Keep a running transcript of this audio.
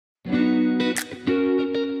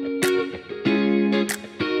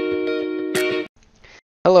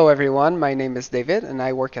Hello everyone, my name is David and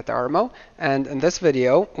I work at Armo, and in this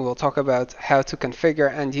video we will talk about how to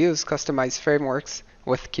configure and use customized frameworks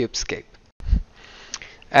with Kubescape.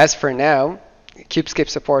 As for now, Kubescape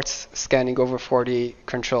supports scanning over 40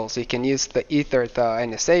 controls. You can use either the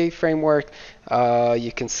NSA framework,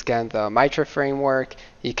 you can scan the Mitra framework,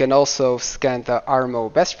 you can also scan the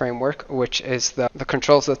Armo Best framework, which is the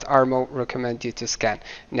controls that Armo recommend you to scan.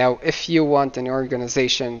 Now, if you want an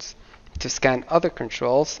organization to scan other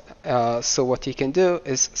controls, so what you can do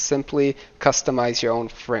is simply customize your own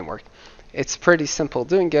framework. It's pretty simple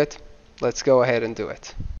doing it. Let's go ahead and do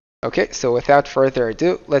it. Okay, so without further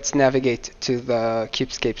ado, let's navigate to the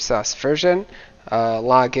Kubescape SaaS version,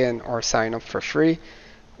 log in or sign up for free.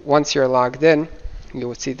 Once you're logged in, you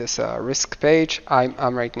will see this risk page.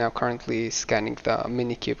 I'm right now currently scanning the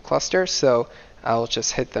Minikube cluster, so I'll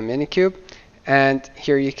just hit the Minikube. And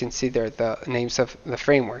here you can see there the names of the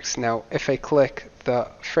frameworks. Now, if I click the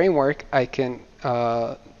framework, I can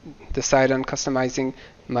decide on customizing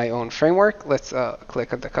my own framework. Let's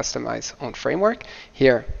click on the customize own framework.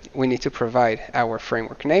 Here, we need to provide our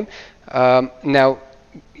framework name. Now,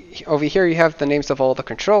 over here you have the names of all the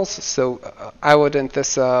controls. So I would in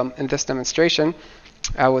this demonstration,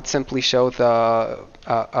 I would simply show the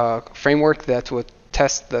framework that would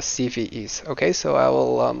test the CVEs. Okay, so I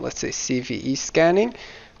will let's say CVE scanning.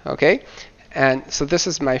 Okay, and so this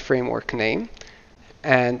is my framework name,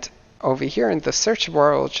 and over here in the search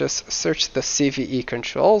bar I'll just search the CVE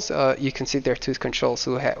controls. You can see there are two controls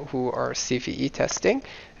who are CVE testing,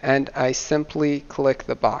 and I simply click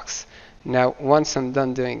the box. Now once I'm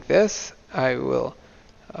done doing this, I will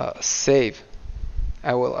save.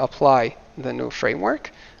 I will apply the new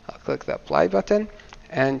framework. I'll click the apply button,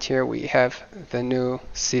 and here we have the new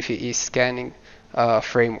CVE scanning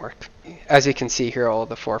framework. As you can see here, all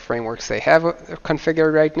the four frameworks they have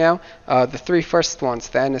configured right now. The three first ones,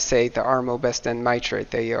 the NSA, the Armo Best, and Mitra,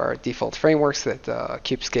 they are default frameworks that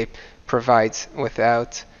Kubescape provides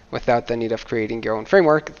without the need of creating your own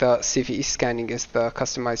framework. The CVE scanning is the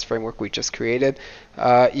customized framework we just created.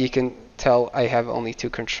 You can tell I have only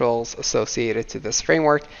two controls associated to this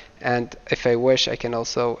framework, and if I wish I can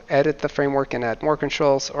also edit the framework and add more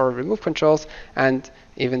controls or remove controls and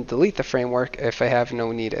even delete the framework if I have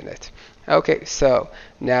no need in it. Okay, so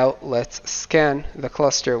now let's scan the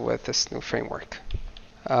cluster with this new framework.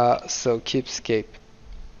 So Kubescape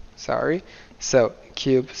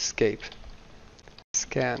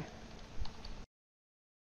scan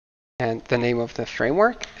and the name of the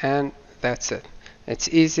framework, and that's it. It's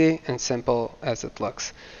easy and simple as it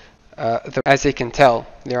looks. As you can tell,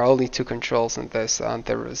 there are only two controls in this on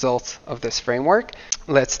the results of this framework.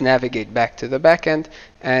 Let's navigate back to the backend,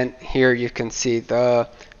 and here you can see the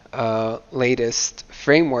latest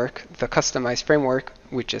framework, the customized framework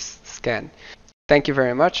we just scanned. Thank you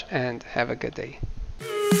very much and have a good day.